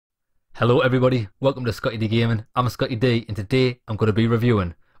Hello everybody, welcome to ScottyDGaming. I'm Scotty D and today I'm going to be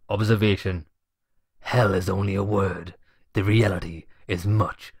reviewing Observation. Hell is only a word. The reality is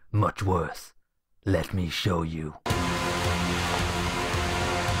much, much worse. Let me show you.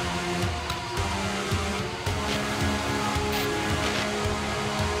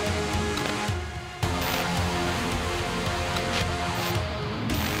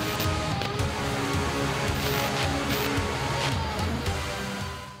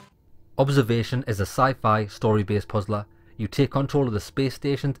 Observation is a sci-fi story-based puzzler. You take control of the space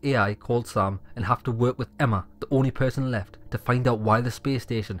station's AI called Sam and have to work with Emma, the only person left, to find out why the space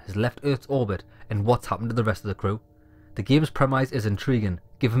station has left Earth's orbit and what's happened to the rest of the crew. The game's premise is intriguing,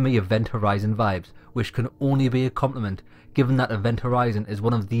 giving me Event Horizon vibes, which can only be a compliment given that Event Horizon is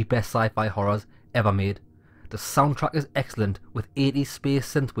one of the best sci-fi horrors ever made. The soundtrack is excellent with 80s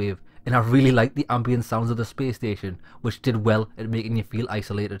space synthwave, and I really like the ambient sounds of the space station, which did well at making you feel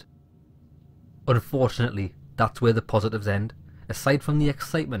isolated. Unfortunately, that's where the positives end. Aside from the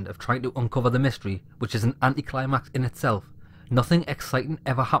excitement of trying to uncover the mystery, which is an anticlimax in itself, nothing exciting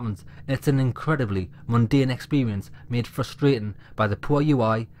ever happens, and it's an incredibly mundane experience made frustrating by the poor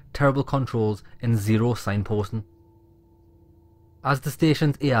UI, terrible controls and zero signposting. As the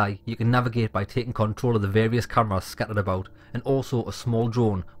station's AI, you can navigate by taking control of the various cameras scattered about, and also a small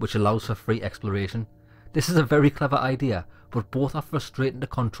drone which allows for free exploration. This is a very clever idea, but both are frustrating to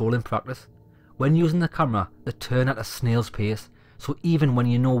control in practice. When using the camera, they turn at a snail's pace, so even when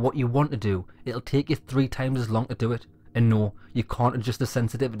you know what you want to do, it'll take you 3 times as long to do it. And no, you can't adjust the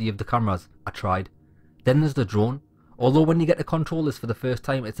sensitivity of the cameras. I tried. Then there's the drone. Although when you get to control this for the first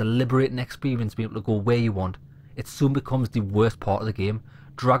time, it's a liberating experience being able to go where you want, it soon becomes the worst part of the game,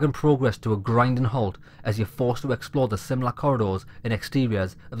 dragging progress to a grinding halt as you're forced to explore the similar corridors and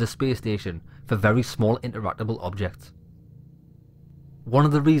exteriors of the space station for very small interactable objects. One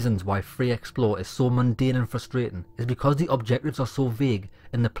of the reasons why Free Explore is so mundane and frustrating is because the objectives are so vague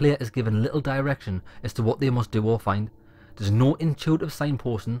and the player is given little direction as to what they must do or find. There's no intuitive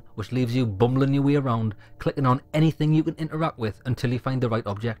signposting, which leaves you bumbling your way around, clicking on anything you can interact with until you find the right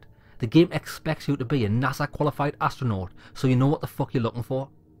object. The game expects you to be a NASA qualified astronaut, so you know what the fuck you're looking for.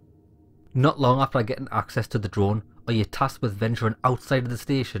 Not long after getting access to the drone, are you tasked with venturing outside of the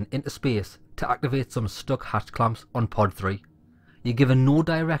station into space to activate some stuck hatch clamps on Pod 3. You're given no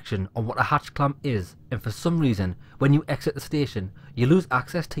direction on what a hatch clamp is, and for some reason, when you exit the station, you lose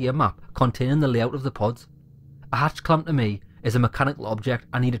access to your map containing the layout of the pods. A hatch clamp to me is a mechanical object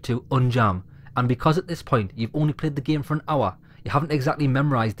I needed to unjam, and because at this point you've only played the game for an hour, you haven't exactly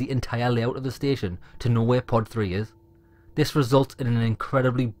memorised the entire layout of the station to know where Pod 3 is. This results in an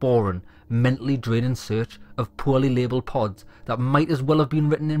incredibly boring, mentally draining search of poorly labelled pods that might as well have been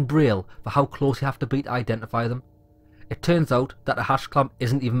written in Braille for how close you have to be to identify them. It turns out that a hatch clamp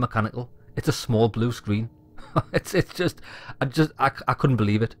isn't even mechanical, it's a small blue screen. I couldn't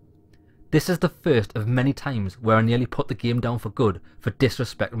believe it. This is the first of many times where I nearly put the game down for good for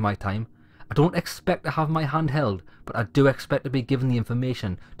disrespecting my time. I don't expect to have my hand held, but I do expect to be given the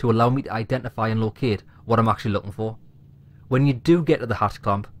information to allow me to identify and locate what I'm actually looking for. When you do get to the hatch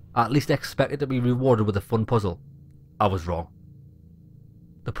clamp, I at least expect it to be rewarded with a fun puzzle. I was wrong.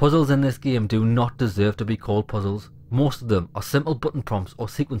 The puzzles in this game do not deserve to be called puzzles. Most of them are simple button prompts or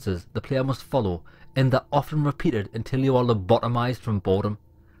sequences the player must follow, and they're often repeated until you are lobotomized from boredom.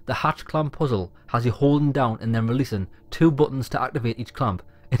 The hatch clamp puzzle has you holding down and then releasing 2 buttons to activate each clamp,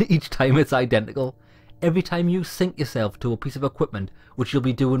 and each time it's identical. Every time you sync yourself to a piece of equipment, which you'll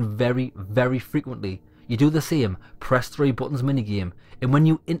be doing very, very frequently, you do the same press 3 buttons minigame, and when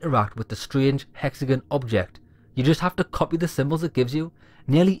you interact with the strange hexagon object, you just have to copy the symbols it gives you.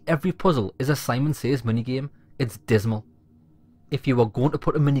 Nearly every puzzle is a Simon Says minigame. It's dismal. If you are going to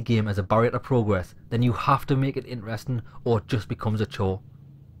put a minigame as a barrier to progress, then you have to make it interesting or it just becomes a chore.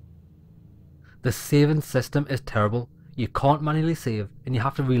 The saving system is terrible. You can't manually save and you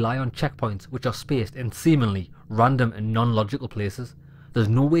have to rely on checkpoints which are spaced in seemingly random and non-logical places. There's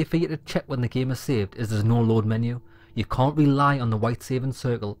no way for you to check when the game is saved as there's no load menu. You can't rely on the white saving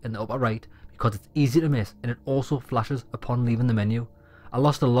circle in the upper right because it's easy to miss and it also flashes upon leaving the menu. I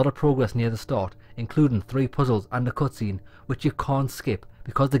lost a lot of progress near the start, including 3 puzzles and a cutscene, which you can't skip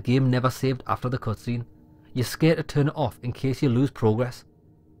because the game never saved after the cutscene. You're scared to turn it off in case you lose progress.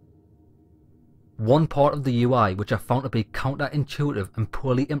 One part of the UI which I found to be counterintuitive and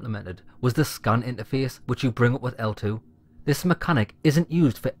poorly implemented was the scan interface which you bring up with L2. This mechanic isn't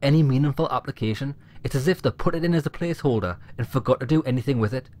used for any meaningful application. It's as if they put it in as a placeholder and forgot to do anything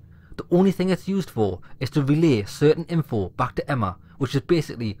with it. The only thing it's used for is to relay certain info back to Emma, which is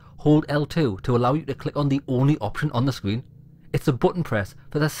basically hold L2 to allow you to click on the only option on the screen. It's a button press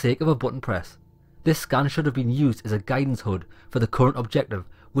for the sake of a button press. This scan should have been used as a guidance HUD for the current objective,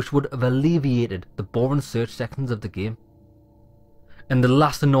 which would have alleviated the boring search sections of the game. And the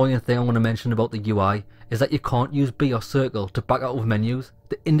last annoying thing I want to mention about the UI is that you can't use B or circle to back out of menus.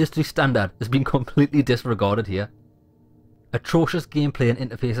 The industry standard has been completely disregarded here. Atrocious gameplay and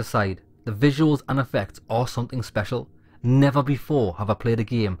interface aside, the visuals and effects are something special. Never before have I played a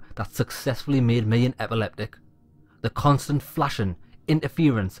game that successfully made me an epileptic. The constant flashing,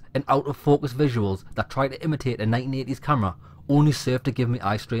 interference and out of focus visuals that try to imitate a 1980s camera only served to give me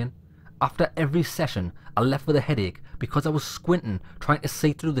eye strain. After every session I left with a headache because I was squinting trying to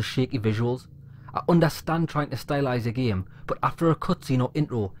see through the shaky visuals. I understand trying to stylize a game, but after a cutscene or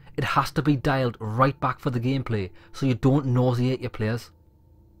intro it has to be dialed right back for the gameplay so you don't nauseate your players.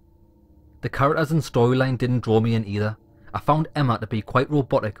 The characters and storyline didn't draw me in either. I found Emma to be quite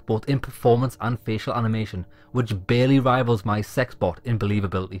robotic both in performance and facial animation, which barely rivals my sexbot in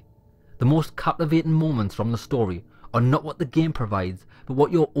believability. The most captivating moments from the story are not what the game provides, but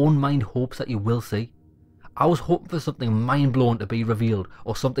what your own mind hopes that you will see. I was hoping for something mind-blowing to be revealed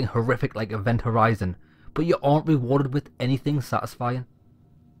or something horrific like Event Horizon, but you aren't rewarded with anything satisfying.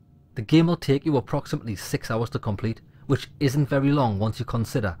 The game will take you approximately 6 hours to complete, which isn't very long once you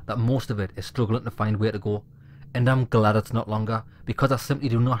consider that most of it is struggling to find where to go. And I'm glad it's not longer, because I simply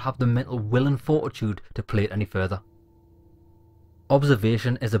do not have the mental will and fortitude to play it any further.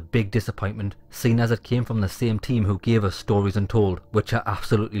 Observation is a big disappointment, seeing as it came from the same team who gave us Stories Untold, which I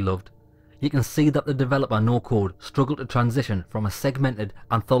absolutely loved. You can see that the developer No Code struggled to transition from a segmented,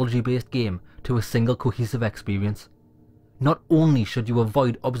 anthology-based game to a single cohesive experience. Not only should you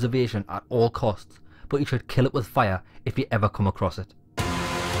avoid observation at all costs, but you should kill it with fire if you ever come across it.